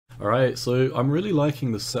Alright, so I'm really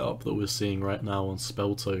liking the setup that we're seeing right now on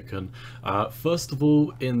Spell Token. First of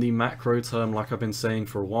all, in the macro term, like I've been saying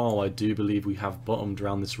for a while, I do believe we have bottomed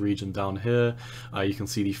around this region down here. You can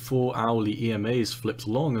see the 4 hourly EMAs flipped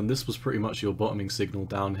along, and this was pretty much your bottoming signal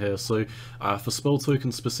down here. So for Spell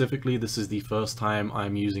Token specifically, this is the first time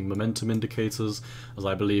I'm using momentum indicators, as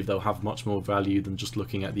I believe they'll have much more value than just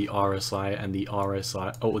looking at the RSI and the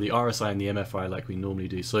RSI and the MFI like we normally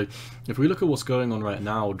do. So if we look at what's going on right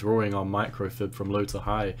now, drawing our micro fib from low to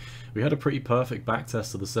high, we had a pretty perfect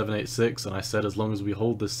backtest of the 786, and I said as long as we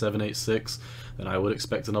hold this 786, then I would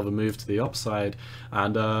expect another move to the upside.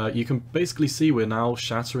 And you can basically see we're now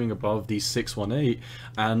shattering above the 618,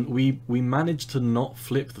 and we managed to not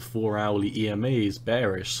flip the 4 hourly EMAs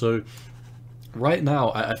bearish. So right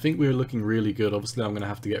now, I think we're looking really good. Obviously, I'm going to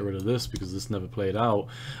have to get rid of this because this never played out.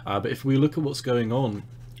 But if we look at what's going on,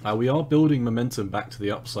 we are building momentum back to the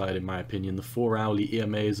upside, in my opinion. The 4 hourly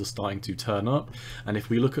EMAs are starting to turn up, and if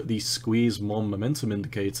we look at the squeeze MOM momentum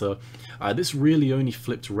indicator, this really only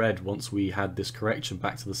flipped red once we had this correction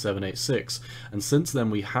back to the 786, and since then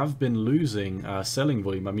we have been losing selling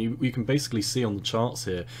volume. I mean, we can basically see on the charts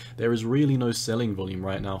here, there is really no selling volume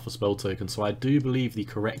right now for Spell Token, so I do believe the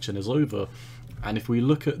correction is over. And if we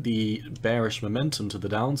look at the bearish momentum to the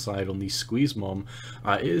downside on the squeeze mom,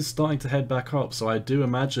 it is starting to head back up. So I do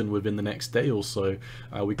imagine within the next day or so,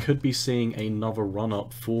 we could be seeing another run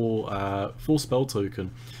up for Spell Token,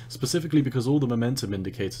 specifically because all the momentum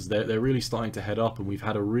indicators, they're really starting to head up, and we've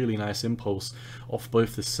had a really nice impulse off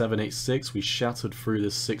both the 786. We shattered through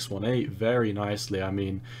this 618 very nicely. I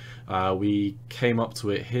mean, we came up to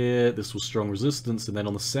it here, this was strong resistance, and then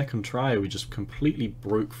on the second try we just completely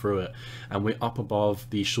broke through it, and we're up above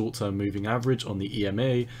the short-term moving average on the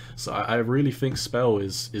EMA. So I really think Spell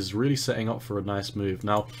is really setting up for a nice move.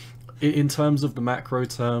 Now, in terms of the macro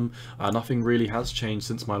term, nothing really has changed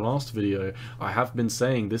since my last video. I have been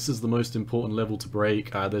saying this is the most important level to break.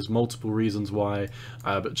 There's multiple reasons why,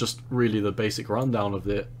 but just really the basic rundown of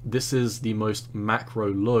it. This is the most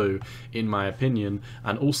macro low, in my opinion,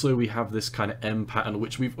 and also we have this kind of M pattern,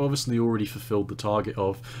 which we've obviously already fulfilled the target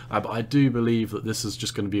of, but I do believe that this is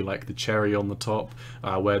just going to be like the cherry on the top,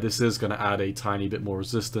 where this is going to add a tiny bit more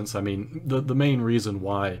resistance. I mean, the main reason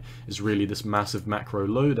why is really this massive macro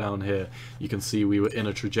low down here. You can see we were in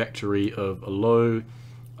a trajectory of a low.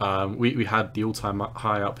 We had the all-time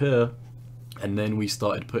high up here, and then we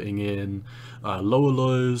started putting in lower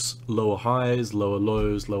lows, lower highs, lower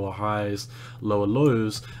lows, lower highs, lower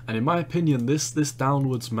lows, and in my opinion this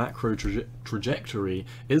downwards macro trajectory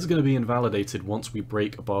is going to be invalidated once we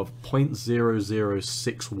break above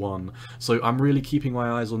 0.0061. So I'm really keeping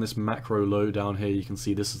my eyes on this macro low down here. You can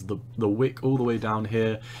see this is the wick all the way down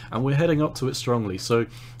here, and we're heading up to it strongly. So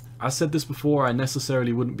I said this before, I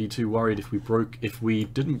necessarily wouldn't be too worried if we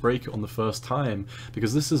didn't break it on the first time,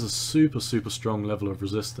 because this is a super strong level of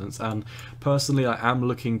resistance. And personally, I am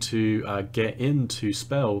looking to get into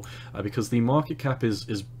Spell because the market cap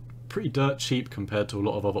is pretty dirt cheap compared to a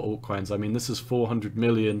lot of other altcoins. I mean, this is 400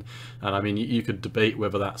 million, and I mean, you could debate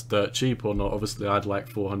whether that's dirt cheap or not. Obviously, I'd like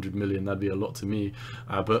 400 million, that'd be a lot to me.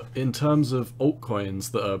 But in terms of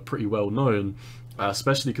altcoins that are pretty well known,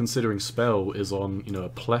 especially considering Spell is on, you know, a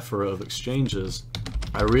plethora of exchanges,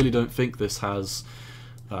 I really don't think this has,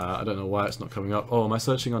 I don't know why it's not coming up. Oh, am I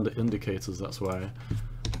searching under indicators? That's why.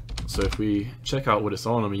 So if we check out what it's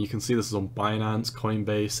on, I mean, you can see this is on Binance,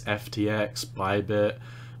 Coinbase, FTX, Bybit.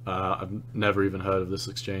 I've never even heard of this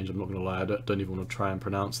exchange, I'm not going to lie, I don't even want to try and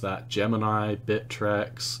pronounce that. Gemini,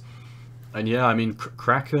 Bittrex. And yeah, I mean,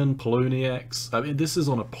 Kraken, Poloniex, I mean, this is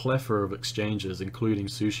on a plethora of exchanges, including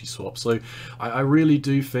SushiSwap. So I really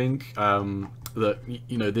do think that,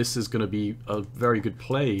 you know, this is going to be a very good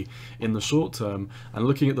play in the short term. And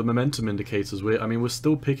looking at the momentum indicators, we're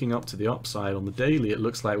still picking up to the upside. On the daily, it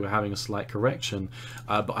looks like we're having a slight correction,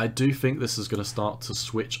 but I do think this is going to start to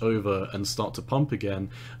switch over and start to pump again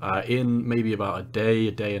in maybe about a day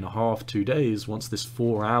and a half, 2 days, once this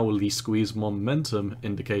 4 hourly squeeze momentum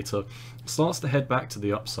indicator starts to head back to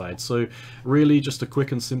the upside. So really just a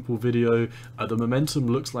quick and simple video. The momentum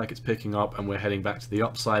looks like it's picking up and we're heading back to the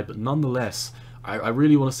upside, but nonetheless, I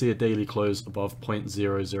really want to see a daily close above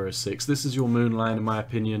 0.006. This is your moon line, in my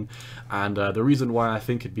opinion, and the reason why I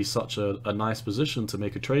think it'd be such a nice position to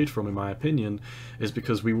make a trade from, in my opinion, is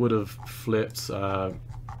because we would have flipped. I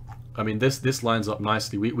mean, this lines up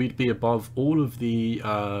nicely. We'd be above all of the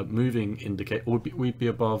moving indicate, or we'd be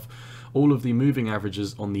above all of the moving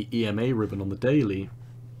averages on the EMA ribbon on the daily,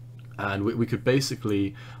 and we could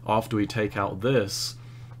basically, after we take out this,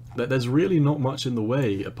 there's really not much in the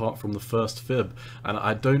way apart from the first fib, and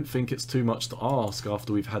I don't think it's too much to ask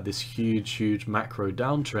after we've had this huge macro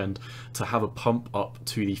downtrend to have a pump up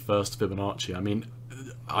to the first Fibonacci. I mean,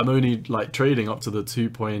 I'm only like trading up to the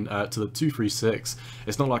 236.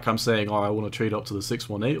 It's not like I'm saying, oh, I want to trade up to the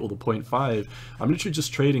 618 or the 0.5. I'm literally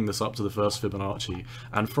just trading this up to the first Fibonacci,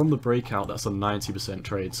 and from the breakout, that's a 90%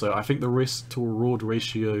 trade. So I think the risk to reward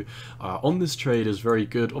ratio on this trade is very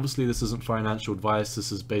good. Obviously, this isn't financial advice.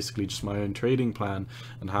 This is basically just my own trading plan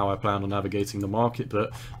and how I plan on navigating the market.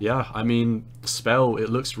 But yeah, I mean, Spell, it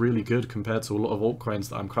looks really good compared to a lot of altcoins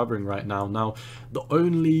that I'm covering right now. Now, the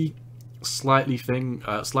only slightly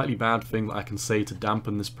bad thing that I can say to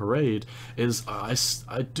dampen this parade is I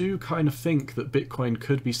do kind of think that Bitcoin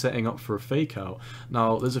could be setting up for a fake out.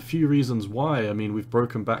 Now, there's a few reasons why. I mean, we've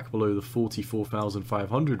broken back below the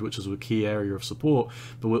 44,500, which is a key area of support,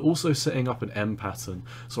 but we're also setting up an M pattern.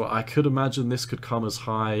 So I could imagine this could come as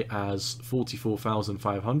high as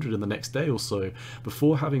 44,500 in the next day or so,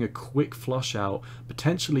 before having a quick flush out,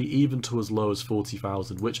 potentially even to as low as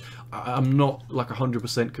 40,000, which I'm not like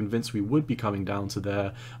 100% convinced we would be coming down to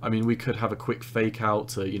there. I mean, we could have a quick fake out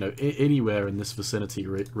to, you know, anywhere in this vicinity,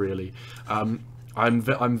 really. I'm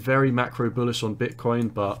very macro bullish on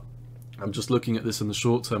Bitcoin, but I'm just looking at this in the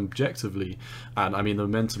short term objectively, and I mean, the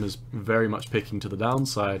momentum is very much picking to the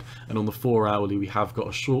downside, and on the 4 hourly we have got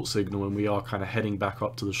a short signal and we are kind of heading back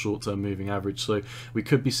up to the short term moving average. So we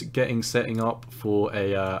could be setting up for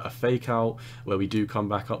a fake out where we do come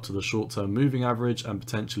back up to the short term moving average and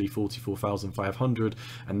potentially 44,500,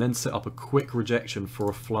 and then set up a quick rejection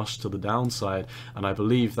for a flush to the downside, and I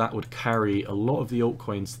believe that would carry a lot of the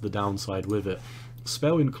altcoins to the downside with it,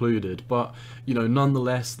 Spell included. But you know,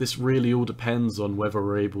 nonetheless, this really all depends on whether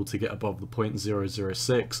we're able to get above the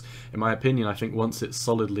 0.006. In my opinion, I think once it's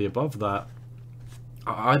solidly above that,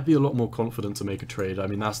 I'd be a lot more confident to make a trade. I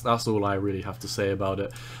mean, that's all I really have to say about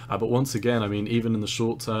it. But once again, I mean, even in the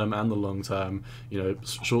short term and the long term, you know,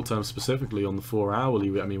 short term specifically on the 4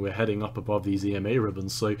 hourly, I mean, we're heading up above these EMA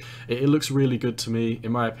ribbons, so it looks really good to me.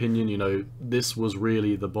 In my opinion, you know, this was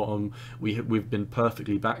really the bottom. We've been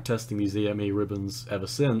perfectly backtesting these EMA ribbons ever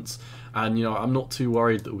since, and you know, I'm not too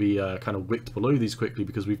worried that we kind of wicked below these quickly,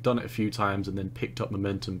 because we've done it a few times and then picked up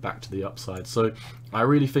momentum back to the upside. So I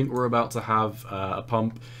really think we're about to have a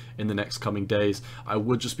pump in the next coming days. I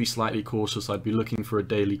would just be slightly cautious. I'd be looking for a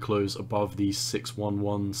daily close above the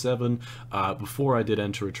 6117 before I did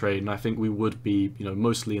enter a trade, and I think we would be, you know,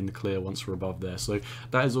 mostly in the clear once we're above there. So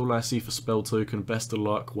that is all I see for Spell Token. Best of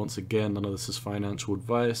luck. Once again, none of this is financial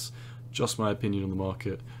advice, just my opinion on the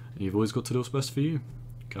market, and you've always got to do what's best for you.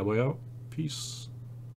 Cowboy out. Peace.